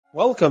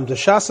Welcome to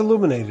Shas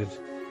Illuminated.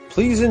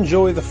 Please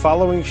enjoy the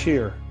following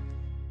shir.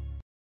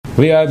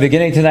 We are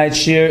beginning tonight's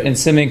shir in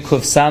Siman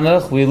Kuf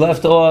Samach. We're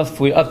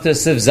up to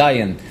Siv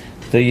Zayin,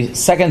 the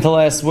second to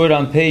last word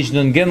on page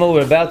Nun Gimel.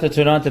 We're about to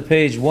turn on to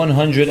page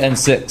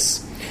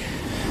 106.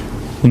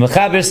 The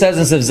Mechaber says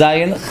in Siv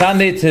Zayin,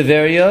 Chamei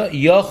Tiveria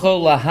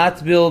yochol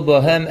lahatbil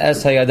bohem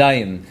es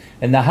hayadayim.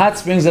 In the hot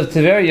springs of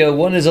Tiveria,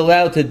 one is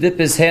allowed to dip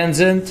his hands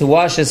in, to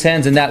wash his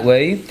hands in that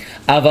way.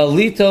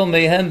 Avalito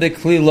mehem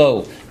bekli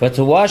lo. But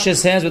to wash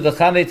his hands with the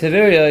Chamei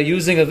Tiveria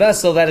using a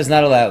vessel, that is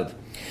not allowed.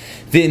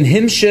 V'im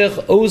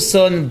himshech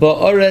oson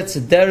ba'oretz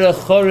derech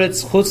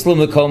choretz chutz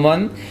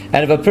l'mekoman.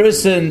 And if a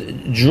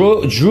person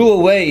drew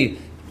away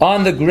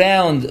on the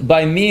ground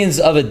by means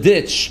of a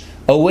ditch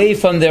away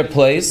from their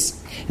place,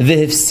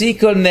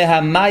 v'hifsikon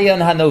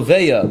mehamayan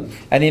hanoveya,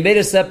 and he made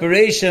a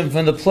separation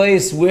from the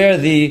place where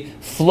the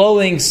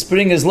flowing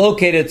spring is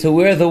located to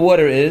where the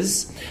water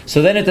is.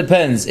 So then it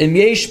depends. Im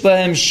yesh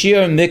bahem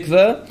shir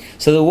mikveh,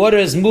 so the water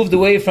is moved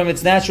away from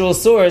its natural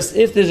source.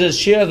 If there's a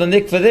shir of a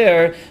mikveh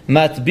there,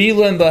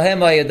 matbilun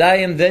bahem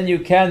yadayim, then you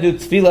can do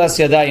tfilas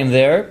yadayim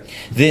there.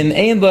 V'im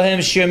ein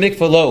bahem shir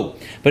mikveh lo.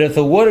 But if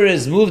the water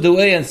is moved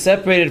away and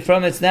separated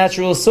from its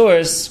natural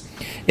source,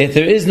 if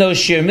there is no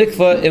shir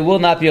mikveh, it will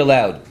not be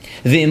allowed.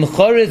 But if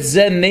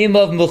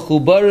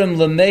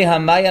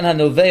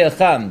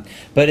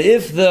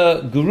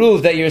the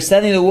groove that you're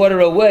sending the water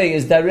away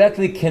is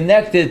directly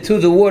connected to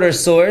the water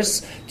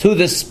source, to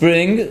the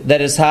spring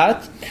that is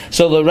hot,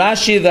 so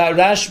Rashi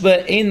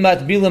v'Rashba ein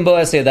matbilim bo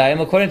es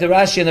yadayim. According to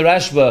Rashi and the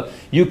Rashba,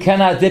 you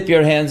cannot dip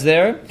your hands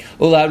there.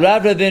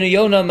 U'larav Rabbeinu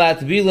Yonah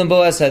matbilim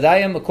bo es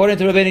yadayim. According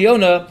to Rabbeinu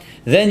Yonah,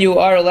 then you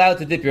are allowed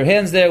to dip your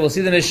hands there. We'll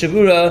see the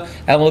Mishabura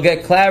and we'll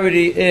get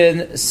clarity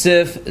in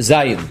Sif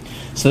Zayin.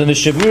 So the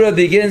Mishabura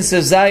begins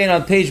Sif Zayin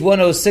on page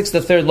 106, the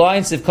third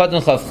line, Sif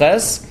Katan Chav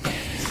Ches.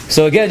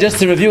 So again, just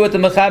to review what the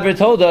Mechaber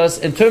told us,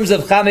 in terms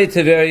of Chamei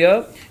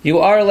Tiveria, you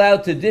are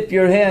allowed to dip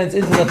your hands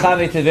into the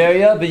Chamei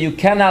Tiveria, but you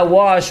cannot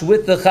wash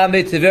with the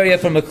Chamei Tiveria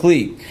from a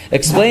Kli.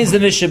 Explains the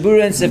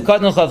Mishabura in Sif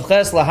Katan Chav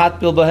Ches, Lahat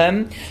Bil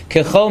Bahem,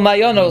 Kechol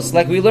Mayonos,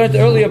 like we learned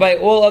earlier by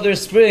all other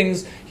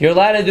springs, you're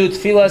allowed to do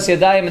Tfilas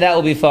Yadayim and that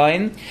will be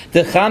fine.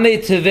 The Chamei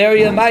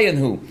Tiveria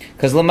Mayanhu,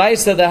 because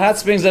Lamaisa, the hot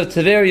springs of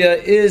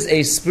Tiveria, is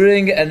a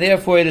spring and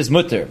therefore it is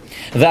mutter.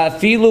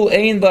 Va'afilu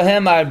ein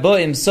bahem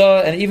arba'im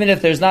sa, and even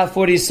if there's not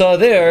 40 sa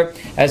there,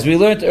 as we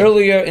learned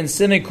earlier in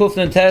Siman Kuf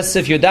Nun Tes,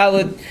 if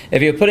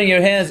you're putting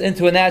your hands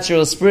into a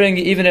natural spring,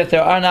 even if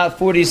there are not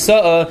 40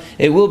 sa,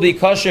 it will be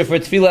kosher for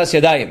Tfilas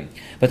Yadayim.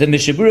 But the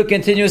Mishabura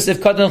continues, if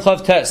Katan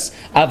Chav Tes,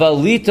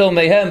 avalito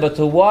mehem, but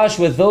to wash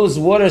with those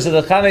waters of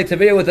the Chamei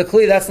Tiveria with the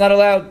Kli, that's not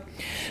allowed.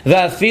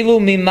 Va'afilu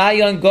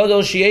mimayon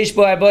godol sheyesh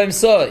bo arba'im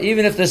sa.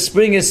 Even if the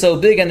spring is so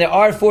big and there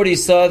are 40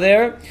 sa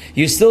there,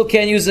 you still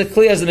can't use a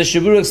Kli, as the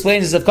Mishabura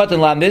explains of Katan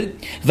Lamid.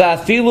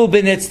 Va'afilu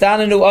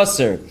b'nitztanenu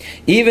aser.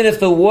 Even if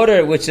the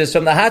water, which is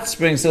from the hot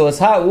spring, so it's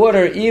hot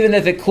water, even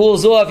if it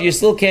cools off, you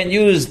still can't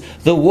use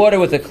the water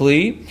with a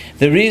Kli.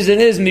 The reason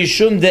is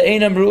mishum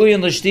de'enam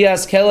ru'uyin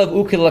l'shtias kelev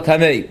ukil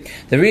lakamei.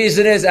 The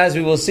reason is, as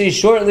we will see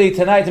shortly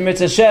tonight in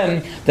Mitzvah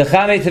Shem, the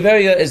Chamei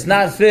Tiveria is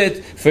not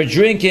fit for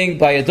drinking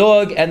by a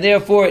dog, and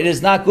therefore it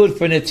is not good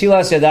for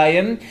Netilas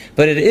Yadayim,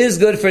 but it is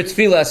good for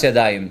Tfilas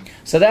Yadayim.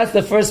 So that's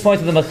the first point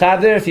of the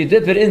Mechaber. If you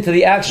dip it into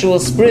the actual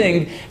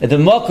spring, at the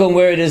Mokum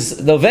where it is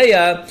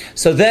Noveya,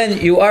 so then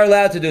you are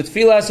allowed to do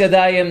Tfilas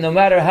Yadayim, no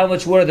matter how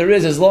much water there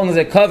is, as long as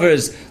it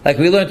covers, like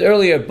we learned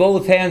earlier,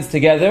 both hands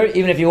together,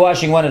 even if you're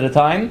washing one at a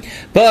time.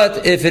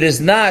 But if it is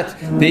not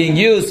being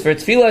used for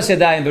Tfilas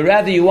Yadayim, but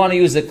rather you want to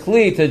use a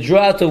Kli to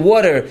draw out the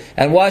water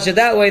and wash it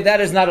that way,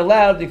 that is not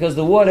allowed because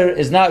the water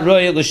is not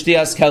royal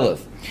l'shtias kelev.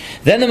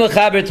 Then the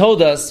Mechaber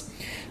told us,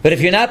 but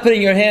if you're not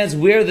putting your hands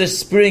where the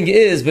spring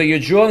is, but you're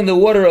drawing the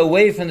water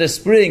away from the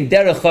spring,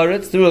 derech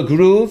charetz, through a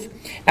groove,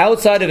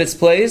 outside of its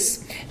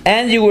place,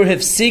 and you were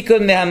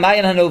hifsikon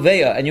mehamayan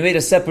hanoveya, and you made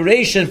a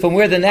separation from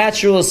where the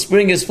natural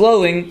spring is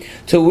flowing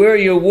to where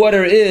your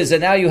water is,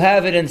 and now you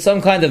have it in some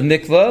kind of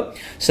mikvah.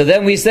 So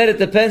then we said it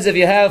depends. If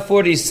you have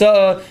 40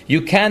 sa'ah,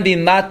 you can be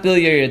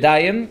matbil your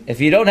yadayim. If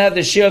you don't have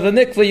the shir of a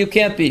mikvah, you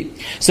can't be.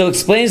 So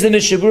explains the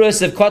Mishabura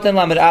of Katan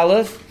Lamed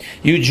Aleph,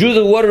 you drew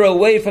the water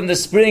away from the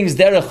springs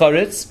derech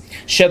charetz,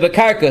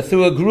 shebekarka,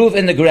 through a groove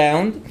in the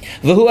ground.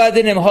 V'hu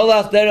adinim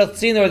holach derech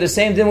tzina, or the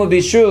same thing would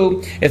be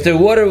true if the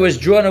water was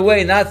drawn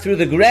away not through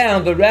the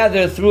ground, but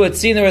rather through a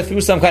tzina or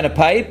through some kind of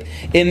pipe.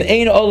 Im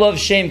ein olav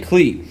shem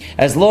kli,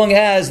 as long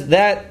as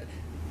that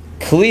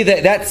Kli,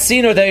 that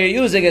tziner that you're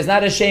using is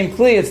not a shame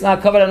Kli, it's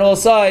not covered on all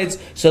sides,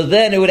 so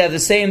then it would have the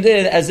same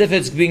din as if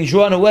it's being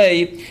drawn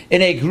away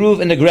in a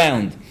groove in the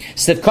ground.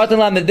 You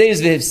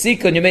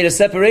made a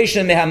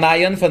separation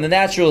mehamayan from the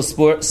natural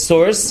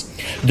source.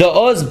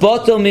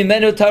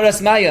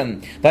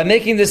 By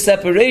making this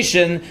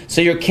separation, so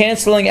you're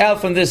canceling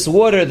out from this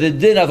water the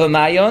din of a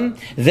mayon,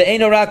 the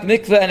enorak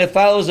mikveh, and it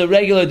follows a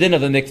regular din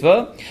of a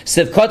mikveh.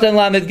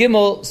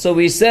 So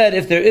we said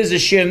if there is a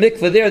sheer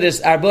mikveh there, this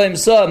arba'im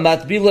sa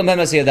matbilam behem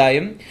as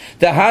Yadayim.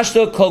 The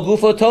hashto kol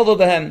gufo tovel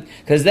behem,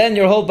 because then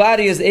your whole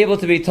body is able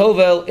to be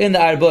tovel in the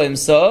Arboim.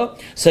 So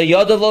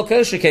Yadav lo kol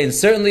shekain.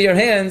 Certainly your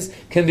hands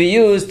can be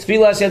used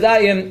Tfilas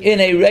Yadayim in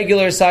a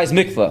regular size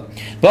mikvah.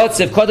 But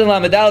if koden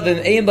lamedal then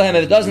ein behem,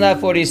 if it doesn't have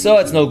 40 so,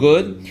 it's no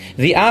good.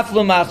 The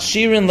aflo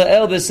machshirin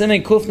le'el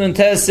b'simin kufnun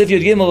tes sif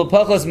yud gimel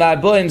v'pachos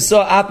ma'arboim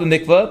so ap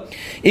mikvah.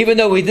 Even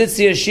though we did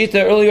see a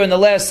shita earlier in the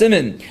last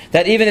siman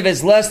that even if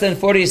it's less than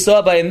 40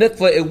 saw by a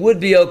mikvah, it would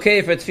be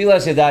okay for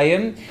Tfilas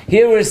Yadayim.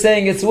 Here we're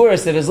saying it's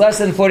worse. If it's less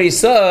than 40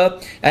 saw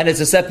and it's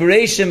a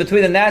separation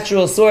between the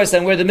natural source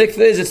and where the mikvah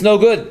is, it's no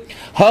good.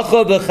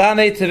 Hacha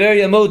b'chamei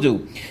teveria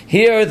modu.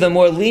 Here, the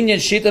more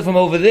lenient shita from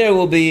over there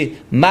will be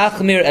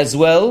machmir as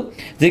well.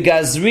 The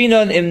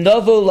gazrinon im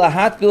novo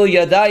lahatbil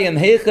yadayim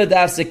heichad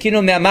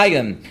asakinu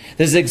me'amayim.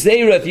 There's a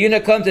gzeira, if you're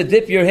going to come to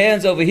dip your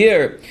hands over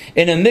here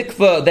in a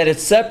mikvah that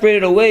it's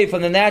separated away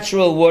from the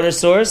natural water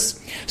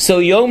source, so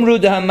yomru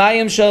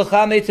dahamayim shel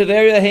chamei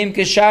teveria heim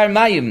keshar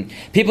mayim.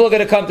 People are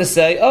going to come to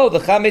say, oh, the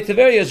chamei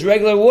teveria is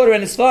regular water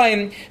and it's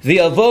fine. The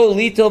avo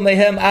lito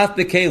mehem af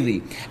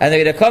bekeli. And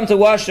they're going to come to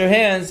wash their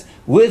hands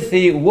with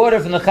the water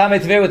from the chamei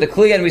teveria with the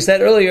kli, and we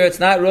said earlier it's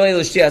not roy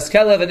l'shtias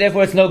kelev, and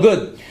therefore it's no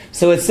good.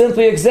 So it's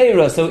simply a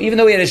gzeira. So even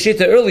though we had a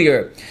shita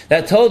earlier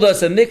that told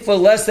us a mikvah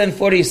less than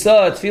 40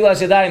 saw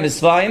tfilas yadayim is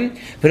fine,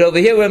 but over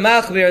here we're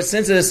machmir,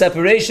 since it's a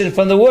separation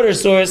from the water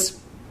source,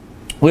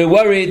 we're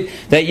worried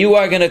that you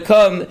are going to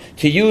come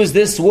to use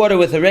this water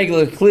with a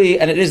regular kli,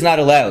 and it is not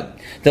allowed.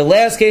 The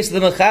last case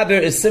of the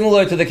mechaber is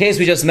similar to the case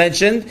we just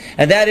mentioned,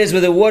 and that is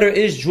where the water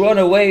is drawn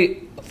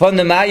away from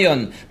the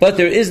mayon, but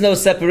there is no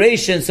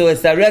separation, so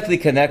it's directly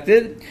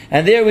connected.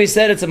 And there we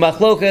said it's a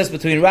machlokas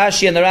between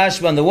Rashi and the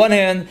Rashba on the one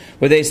hand,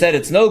 where they said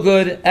it's no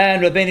good,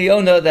 and Rabbeinu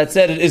Yonah that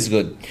said it is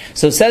good.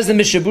 So says the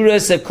Mishabura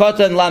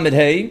Sevkota and Lamed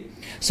Hey.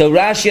 So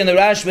Rashi and the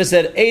Rashba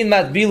said, Ein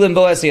matbilim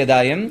bo es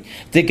yadayim,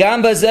 de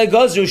gamba ze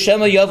gozru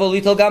shema yavo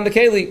litol gamba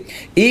keli.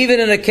 Even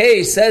in a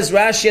case, says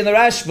Rashi and the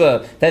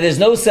Rashba, that there's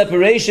no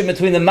separation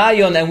between the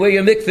mayon and where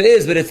your mikveh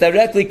is, but it's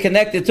directly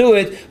connected to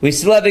it, we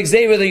still have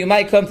exera that you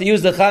might come to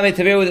use the chamei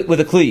tever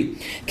with a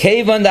kli.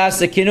 Kevan da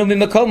sekinu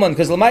mimakomon,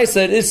 because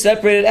l'maisa it is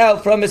separated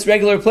out from its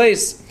regular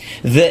place.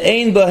 The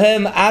ein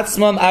bohem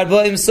atzmam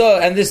arbaim sa,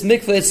 and this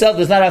mikveh itself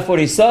does not have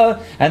 40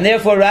 sa, and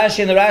therefore Rashi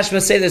and the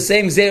Rashba say the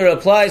same zera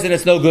applies and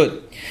it's no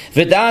good.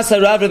 V'das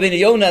harav Rabbeinu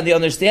Yonah, the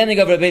understanding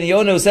of Rabbeinu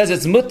Yonah who says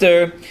it's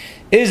mutter,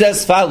 is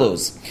as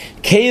follows.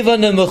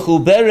 Kevan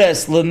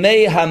mechuberes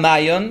lemei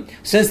hamayon,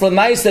 since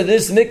lemaisa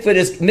this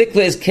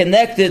mikveh is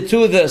connected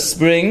to the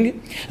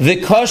spring, the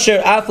kosher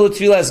afu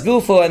tfilas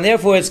gufo, and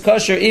therefore it's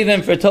kosher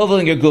even for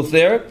toveling your guf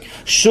there.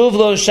 Shuv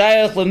lo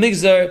shayach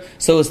lemigzar,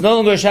 so it's no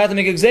longer shayach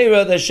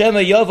lemigzera. The shema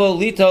yavo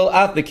lito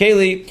af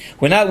bekeli.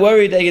 We're not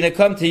worried that you're going to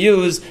come to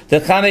use the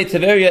chamei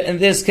teveria in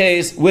this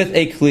case with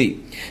a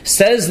kli.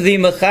 Says the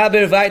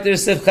mechaber vayter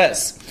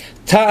sivches.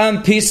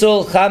 Ta'am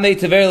pisol chamei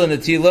tever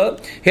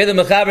Netila. Here the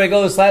mechaber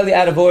goes slightly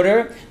out of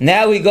order.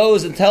 Now he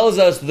goes and tells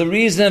us the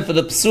reason for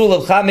the psul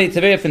of chamei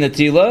tever for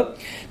Netila.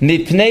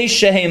 Mipnei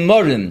shehem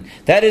morim.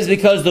 That is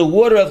because the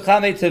water of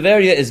chamei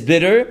teveria is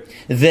bitter.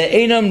 The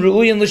einam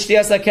ruuyin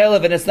l'shtias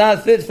hakelev, and it's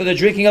not fit for the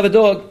drinking of a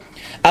dog.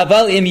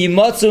 Aval im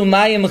yimotzu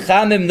mayim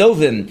chamim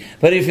novim.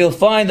 But if you'll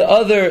find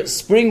other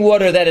spring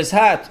water that is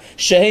hot,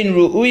 shehein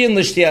ru'uyin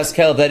l'shtias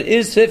kel, that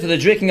is fit for the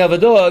drinking of a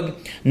dog,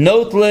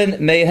 notlin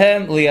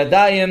mehem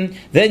liyadayim,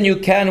 then you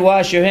can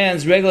wash your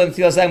hands regular and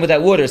Netilas with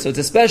that water. So it's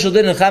a special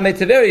din in chamei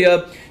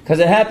teveria, because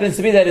it happens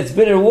to be that it's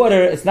bitter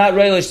water, it's not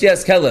regular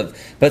l'shtias kelev.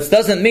 But it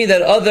doesn't mean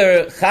that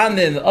other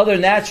chamim, other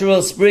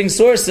natural spring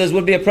sources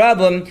would be a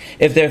problem.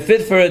 If they're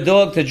fit for a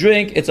dog to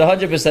drink, it's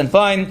 100%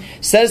 fine.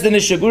 Says the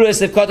Mishabura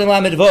Sevkot and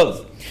Lamed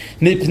Vov.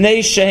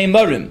 Mipnei shehem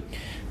morim.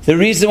 The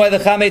reason why the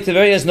chamei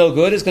teveria is no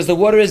good is because the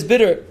water is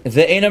bitter. If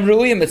the einam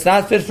ru'im, it's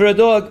not fit for a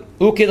dog.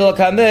 Ukid al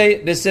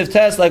kamei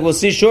b'sivtes, like we'll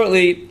see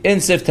shortly in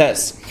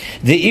sivtes.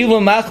 The ilu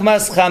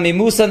machmas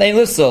chamimusan ein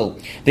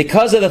lifsol.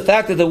 Because of the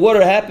fact that the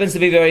water happens to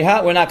be very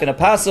hot, we're not going to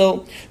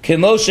passel.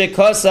 Kemoshe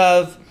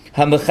kosav.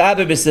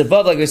 HaMechaber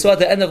b'sivav, like we saw at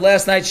the end of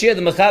last night's shir,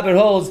 the Mechaber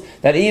holds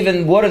that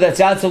even water that's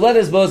out to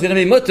lettuce is going to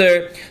be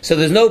mutter, so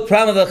there's no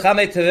problem of the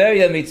chamei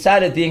teveria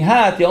mitzadet being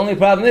hot. The only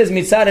problem is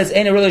mitzadet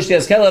ain't a real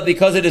shtias kela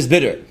because it is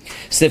bitter.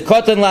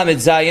 Sivkotan lamed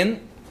zayin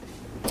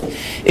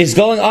is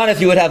going on if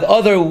you would have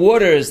other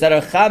waters that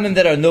are chamim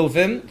that are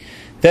novim,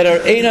 that are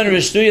einan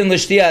rishtuyin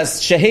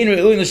l'shtias, shehein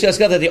re'uyin l'shtias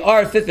kelev, that they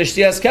are fit for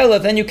shtias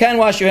kelev, then you can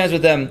wash your hands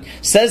with them.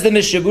 Says the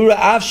Mishabura,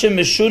 avshem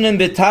mishunim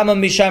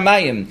b'tamam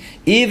mishamayim.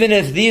 Even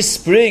if these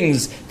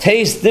springs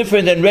taste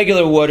different than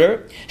regular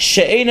water,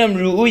 she'enam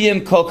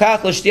ru'uyim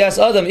kokach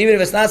l'shtias adam, even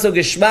if it's not so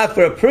geshmak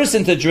for a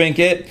person to drink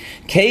it,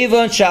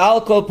 keivan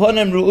sha'al kol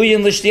ponim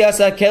ru'uyim l'shtias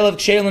ha'kelev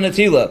k'sheil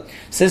Netila.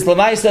 Since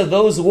l'maisa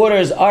those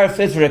waters are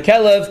fit for a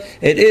kelev,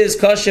 it is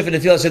kosher for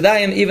Netilas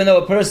Yadayim, even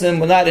though a person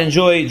will not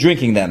enjoy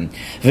drinking them.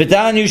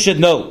 V'dan, you should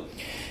know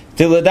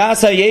According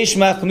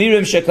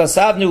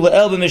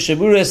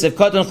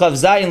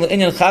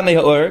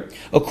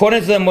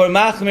to the more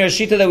machmir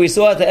shita that we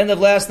saw at the end of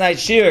last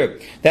night's shir,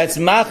 that's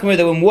machmir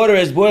that when water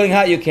is boiling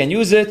hot you can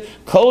use it.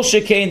 Kol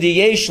shekain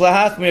diyesh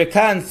lahachmir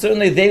kan,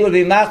 certainly they would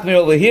be machmir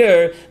over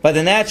here by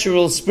the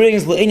natural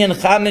springs l'inyan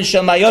chamin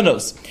shel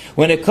mayonos.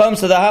 When it comes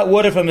to the hot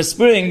water from a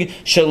spring,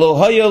 shelo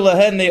hayo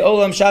lahem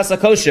me'olam shasa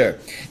kosher.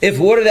 If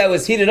water that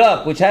was heated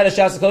up, which had a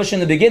shasa kosher in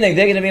the beginning,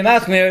 they're going to be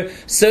machmir.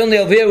 Certainly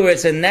over here where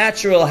it's a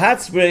natural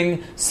hot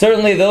spring,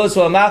 certainly those who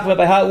are machmir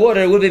by hot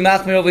water would be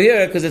machmir over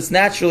here because it's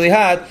naturally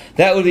hot.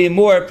 That would be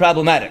more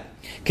problematic.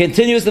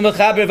 Continues the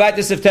mechaber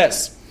vaytis of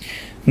tes.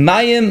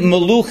 Mayim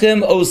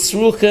meluchim o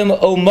sruchim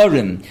o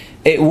morim.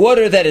 A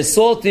water that is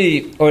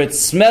salty, or it's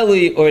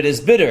smelly, or it is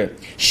bitter.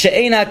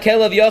 She'ena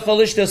kelav yachol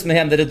lishtos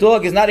mehem, that a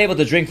dog is not able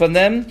to drink from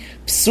them.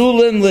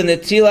 Psulim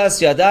l'netilas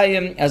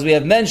yadayim, as we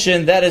have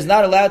mentioned, that is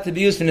not allowed to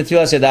be used for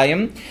netilas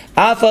yadayim.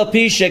 Afal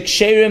pi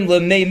sheksherim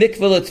l'mei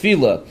mikvah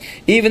l'tfila.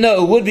 Even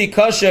though it would be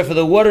kosher for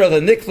the water of a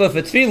mikvah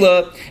for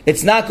tfila,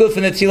 it's not good for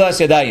netilas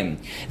yadayim.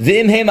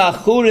 V'im hem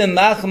achurim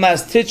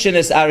machmas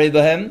titchenis ari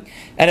bahem.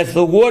 And if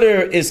the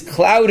water is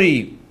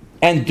cloudy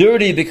and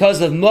dirty because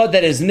of mud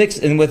that is mixed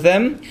in with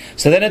them,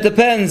 so then it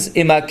depends. So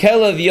if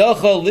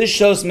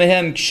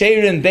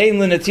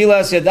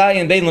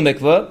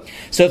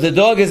the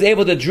dog is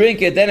able to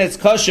drink it, then it's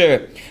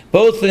kosher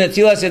both for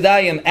netilas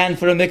yadayim and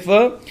for a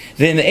mikvah.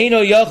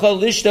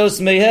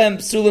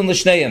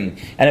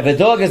 And if a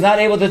dog is not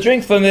able to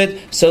drink from it,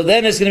 so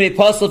then it's going to be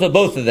possible for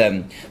both of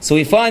them. So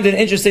we find an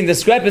interesting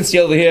discrepancy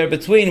over here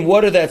between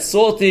water that's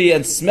salty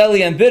and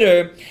smelly and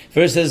bitter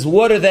versus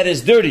water that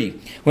is dirty.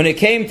 When it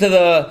came to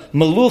the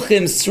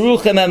meluchim,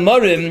 sruchim, and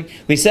morim,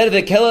 we said if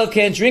the kelav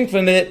can't drink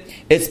from it,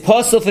 it's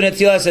possible for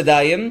netilas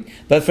yadayim,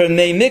 but for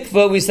mei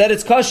mikvah, we said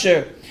it's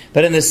kosher.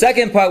 But in the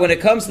second part, when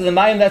it comes to the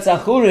mayim that's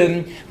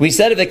achurim, we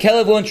said if the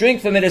kelav won't drink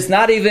from it, it's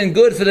not even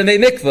good for the mei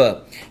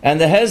mikvah. And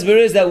the hezber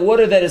is that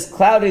water that is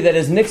cloudy, that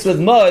is mixed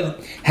with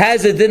mud,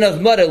 has a din of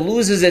mud. It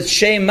loses its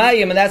shem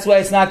mayim, and that's why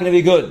it's not going to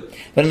be good.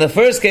 But in the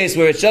first case,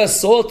 where it's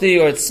just salty,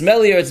 or it's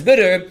smelly, or it's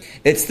bitter,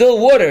 it's still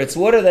water. It's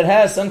water that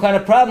has some kind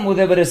of problem with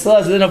it, but it still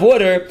has a din of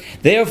water.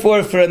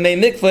 Therefore, for a mei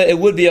mikvah, it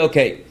would be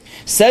okay.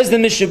 Says the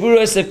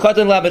Mishabura, Sev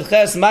Katan Lamed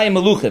Ches, Mayim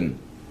Meluchim.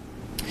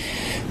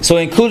 So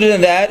included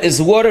in that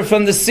is water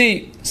from the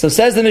sea. So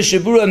says the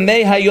Mishabura,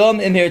 Mei Hayom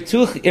im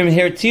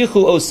Hertichu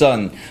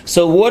Osan.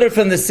 So water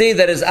from the sea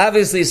that is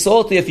obviously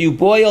salty, if you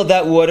boil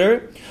that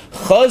water,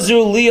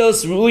 Chazru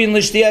Lios Ruin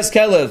Lishtias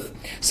Kelev.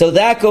 So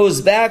that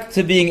goes back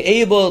to being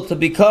able to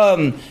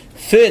become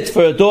fit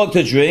for a dog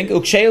to drink.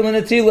 Uksheil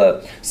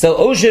Netila. So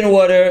ocean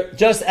water,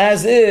 just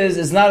as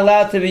is not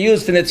allowed to be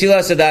used for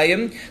netilas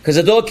yadayim because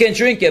a dog can't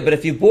drink it. But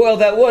if you boil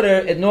that water,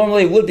 it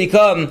normally would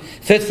become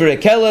fit for a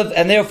kelev,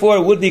 and therefore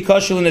it would be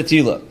kosher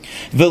netila.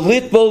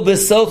 V'litbol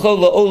b'socho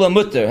la'ola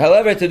mutter.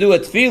 However, to do a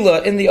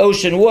tefillah in the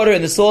ocean water,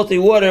 in the salty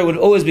water, would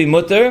always be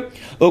mutter.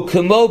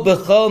 Ukemo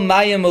b'chol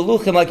mayim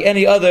meluchim, like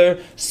any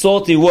other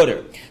salty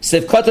water.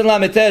 Sev katan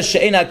lametesh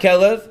she'ena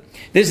kelev.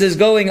 This is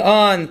going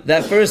on,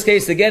 that first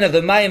case again of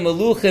the mayim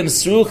meluchim,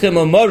 sruchim,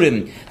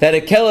 umorim, that a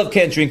kelev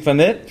can't drink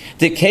from it.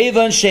 The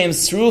kevan shem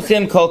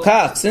sruchim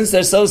kolkach, since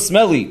they're so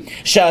smelly.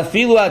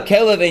 Sha'afilu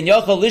ha-kelev ein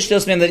yochel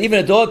lishtos mehem, that even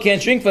a dog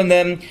can't drink from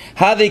them.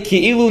 Have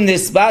ki'ilu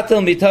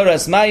nisbatel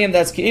mitaras mayim,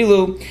 that's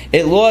ki'ilu,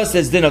 it lost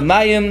its din of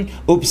mayim.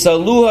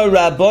 Upsaluha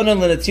rabbanon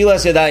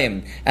l'netilas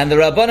yadayim. And the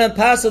rabbanon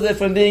passed it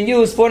from being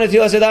used for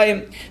netilas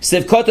yadayim.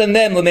 Sivkotan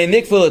mem l'mei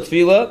mikvah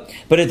l'tfilah,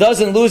 but it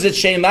doesn't lose its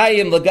shem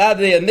mayim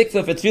l'gabe a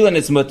mikvah for tfilah,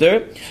 it's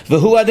mutter.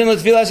 V'hu adin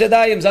l'tfilas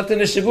yadayim, zakta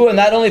mishavua,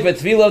 not only for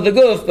tefillah of the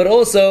guf, but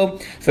also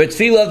for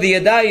tefillah of the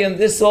yadayim.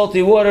 This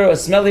salty water, a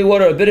smelly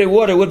water, a bitter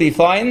water would be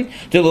fine.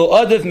 Dilu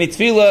adif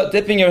mitfilah,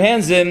 dipping your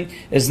hands in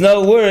is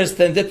no worse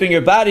than dipping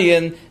your body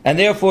in, and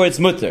therefore it's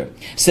mutter.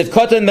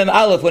 Sivkotan mem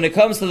aleph, when it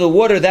comes to the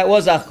water that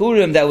was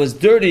achurim, that was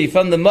dirty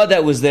from the mud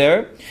that was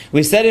there,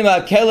 we said him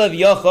a kelev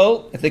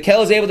yochol, if the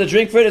kelev is able to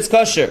drink for it, it's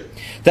kosher.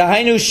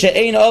 Dahainu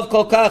she'ein of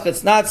kolkach,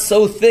 it's not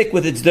so thick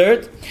with its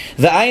dirt.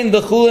 The ayin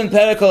b'chulin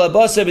perakol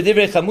abasar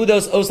b'divrei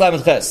chamudos oslam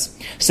etches.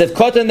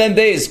 Sivkotan mem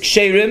beis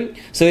ksherim,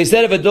 so he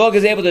said if a dog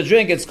is able to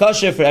drink, it's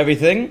kosher for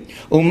everything.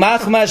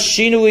 Umachmas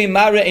shinui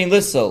mare ein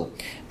lissol.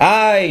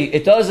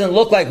 It doesn't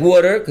look like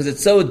water because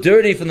it's so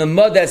dirty from the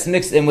mud that's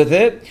mixed in with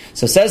it.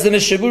 So says the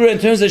Mishabura, in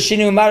terms of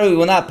shinu maru, we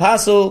will not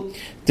passel.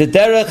 The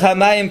derech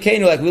hamayim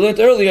kenu, like we learned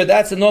earlier,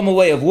 that's the normal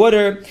way of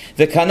water.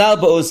 The kanal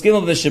ba'oskim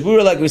of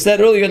Mishabura, like we said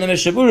earlier in the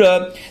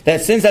Mishabura,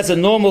 that since that's a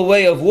normal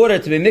way of water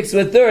to be mixed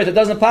with dirt, it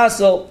doesn't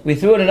passel. We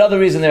threw in another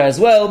reason there as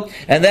well,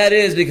 and that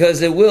is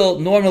because it will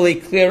normally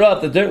clear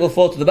up. The dirt will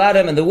fall to the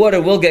bottom, and the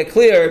water will get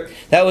clear.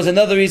 That was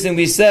another reason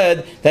we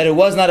said that it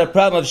was not a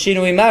problem of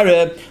shinui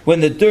mare when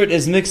the dirt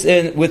is mixed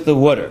in with the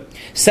water.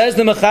 Says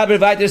the Mechaber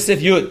Vayter Sif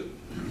Yud.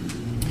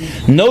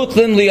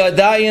 Notlim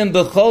liyadayim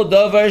b'chol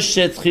davar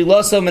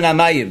shetchilaso min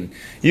hamayim.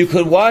 You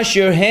could wash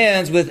your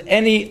hands with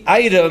any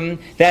item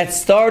that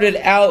started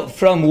out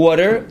from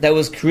water, that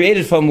was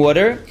created from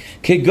water.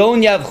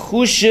 Kegon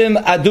yavchushim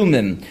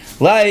adumim,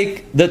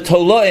 like the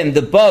toloim,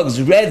 the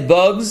bugs, red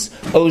bugs,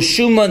 or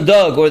shuman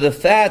dog, or the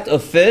fat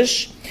of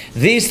fish.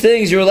 These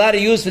things you're allowed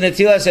to use for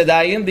Netilas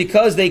Yadayim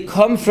because they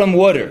come from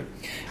water.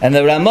 And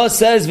the Ramah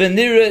says,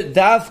 "V'nira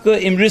davka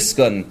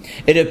imriskon."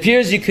 It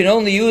appears you can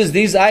only use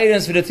these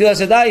items for the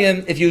Netilas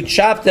Yadayim if you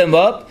chop them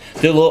up.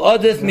 The lo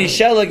adif mi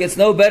Chelek, it's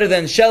no better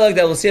than Chelek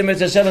that we'll see in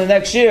Mitzvah Hashem the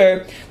next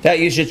year. That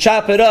you should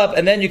chop it up,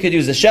 and then you could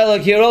use the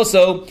Chelek here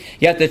also.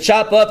 You have to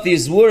chop up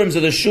these worms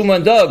of the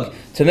shuman dog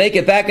to make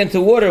it back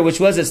into water, which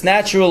was its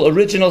natural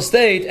original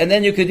state, and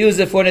then you could use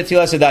it for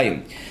Netilas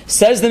Yadayim.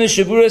 Says the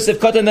Mishaburas of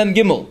Katan Mem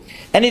Gimel.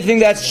 Anything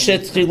that's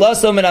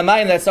shetchilaso min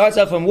hamayim, that starts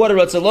out from water,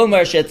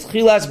 Ratzalomar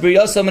shetchilas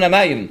briyaso min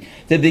hamayim.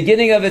 The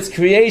beginning of its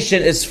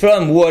creation is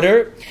from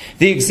water.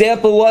 The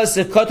example was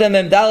Sefkatan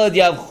Mem Dalad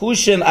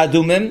Yavchushim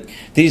Adumim.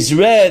 These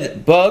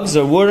red bugs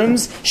or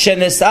worms,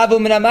 shenesavu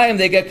min hamayim,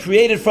 they get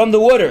created from the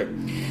water.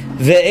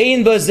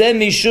 Ve'ein bazem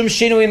mishum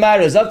shinui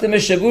maras. Up to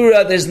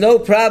Mishabura, there's no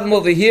problem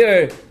over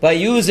here by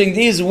using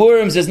these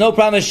worms. There's no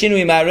problem with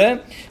shinui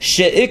mara.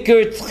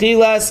 She'ikr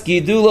tchilas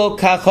gidulo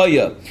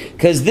kachoya,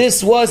 because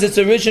this was its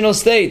original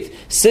state.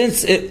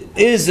 Since it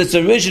is its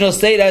original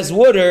state as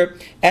water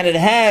and it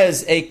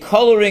has a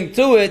coloring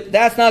to it,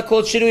 that's not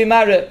called shinui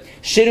mara.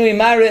 Shinui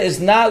mara is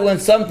not when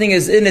something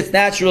is in its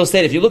natural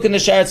state. If you look in the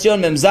Sharatzion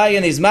Mem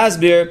Zayin, he's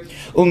masbir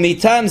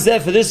umitam zeh.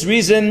 For this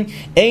reason,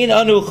 ein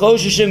anu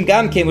choshishim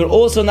gamkein. We're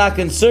also not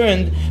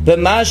concerned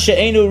b'ma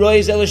she'enu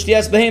roiz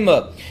elishtias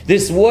behema.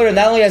 This water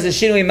not only has a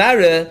shinui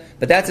mara,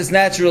 but that's its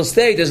natural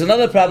state. There's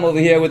another problem over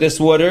here with this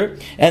water,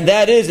 and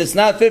that is it's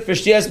not fit for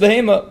shtias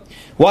behema.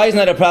 Why is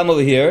not a problem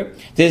over here?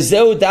 That's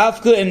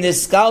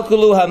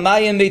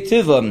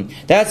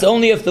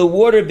only if the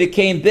water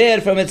became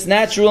bad from its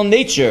natural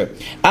nature.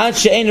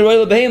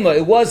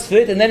 It was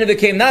fit and then it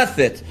became not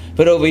fit.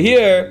 But over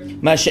here,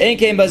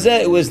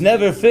 it was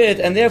never fit,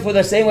 and therefore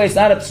the same way it's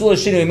not a psul of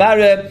shinui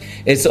mara,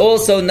 it's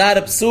also not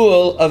a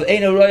psul of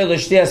einu royal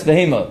l'shtias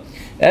behema.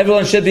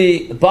 Everyone should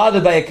be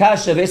bothered by a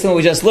kasha based on what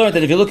we just learned.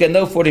 And if you look at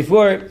note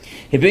 44,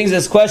 he brings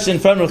this question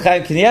from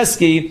Ruchaim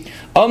Kanievsky.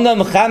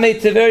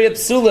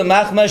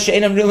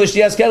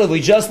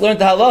 We just learned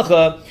the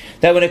halacha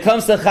that when it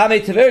comes to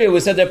chamei teveria, we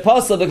said they're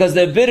puzzled because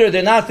they're bitter,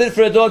 they're not fit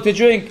for a dog to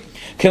drink.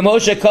 Even though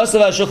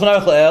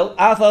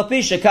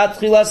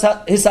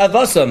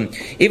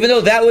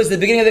that was the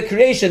beginning of the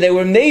creation, they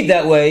were made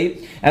that way,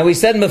 and we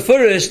said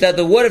mefurish that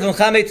the water from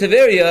chamei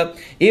teveria,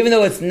 even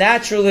though it's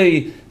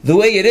naturally the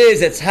way it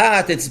is, it's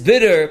hot, it's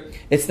bitter,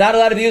 it's not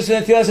allowed to be used for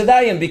Netilas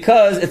Yadayim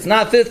because it's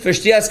not fit for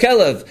shtias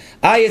kelev.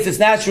 It's its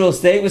natural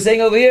state. We're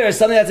saying over here,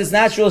 something that's its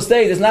natural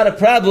state is not a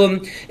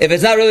problem if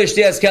it's not really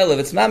shtias kelev.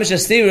 It's mamish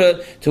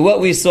astira to what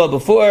we saw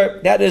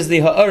before. That is the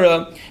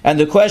ha'ara and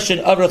the question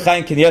of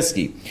Ruchaim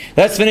Kanievsky.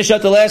 Let's finish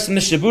up the last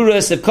Mishabura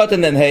Sefkatan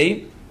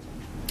Memhei.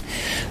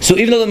 So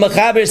even though the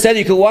Mechaber said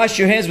you could wash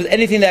your hands with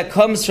anything that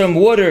comes from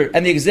water,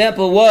 and the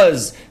example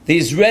was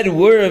these red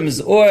worms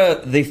or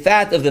the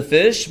fat of the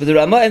fish, but the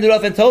Ramah ended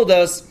off and told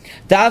us,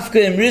 Dafka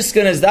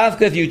imriskan is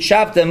Dafka if you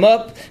chop them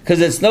up,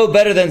 because it's no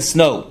better than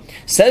snow.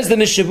 Says the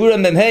Mishabura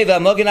Memhei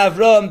v'Magen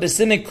Avram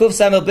b'Simin Kuf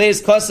Samel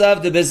Bais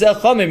Kosav the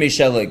Bezeh Chomer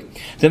Mishalig.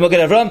 The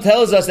Magen Avram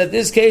tells us that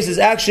this case is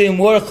actually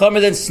more chomer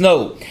than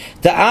snow.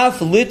 Ta'af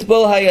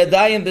litbol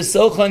hayadayim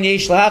b'sochon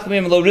yesh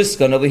lahachmim lo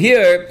riskan. Over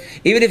here,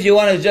 even if you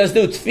want to just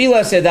do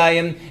tfilas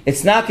yadayim,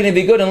 it's not going to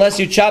be good unless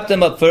you chop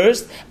them up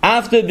first.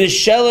 After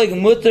b'sheleg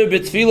mutter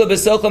b'tfila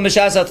b'sochon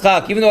b'shas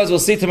atchak. Even though, as we'll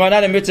see tomorrow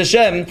night in Mitzvah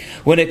Hashem,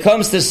 when it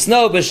comes to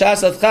snow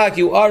b'shas atchak,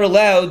 you are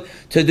allowed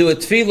to do a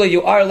tefillah,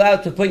 you are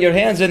allowed to put your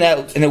hands in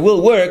that, and it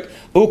will work.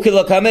 So the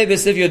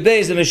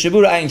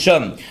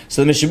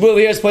Mishabura over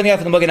here is pointing out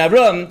from the Magen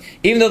Avram,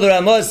 even though the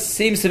Ramah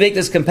seems to make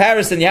this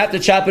comparison, you have to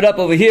chop it up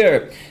over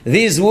here.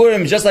 These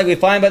worms, just like we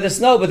find by the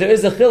snow, but there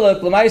is a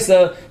chiluk,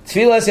 l'maisa,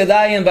 tfilas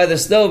yadayim by the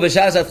snow,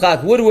 b'shas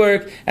atchak would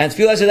work, and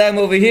tfilas yadayim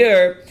over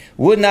here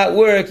would not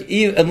work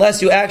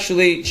unless you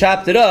actually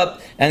chopped it up.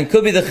 And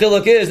could be the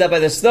chiluk is that by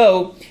the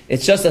snow,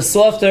 it's just a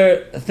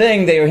softer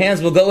thing that your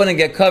hands will go in and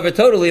get covered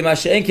totally.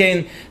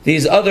 Masha'enkein,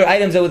 these other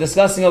items that we're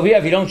discussing over here,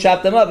 if you don't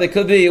chop them up, it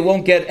could be it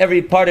won't get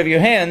every part of your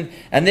hand.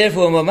 And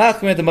therefore, the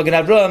Magen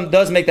Avram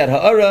does make that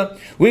ha'ara.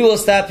 We will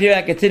stop here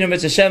and continue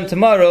Mitzvah Hashem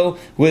tomorrow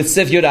with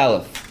Sif Yud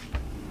Aleph.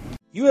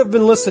 You have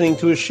been listening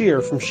to a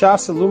shiur from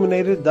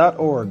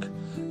shasilluminated.org.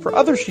 For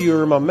other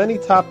shiurim on many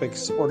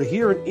topics, or to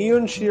hear an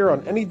Iyun shiur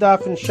on any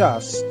daf in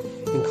Shas,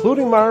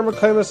 including Mara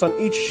Mekaymas on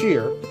each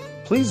shiur,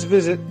 please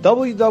visit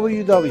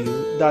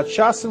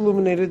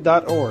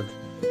www.shasilluminated.org.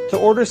 To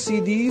order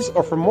CDs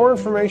or for more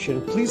information,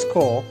 please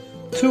call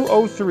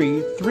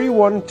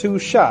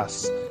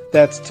 203-312-SHAS.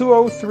 That's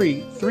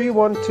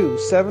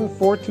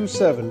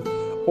 203-312-7427,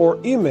 or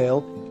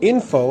email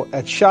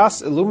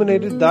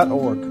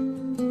info@shasilluminated.org.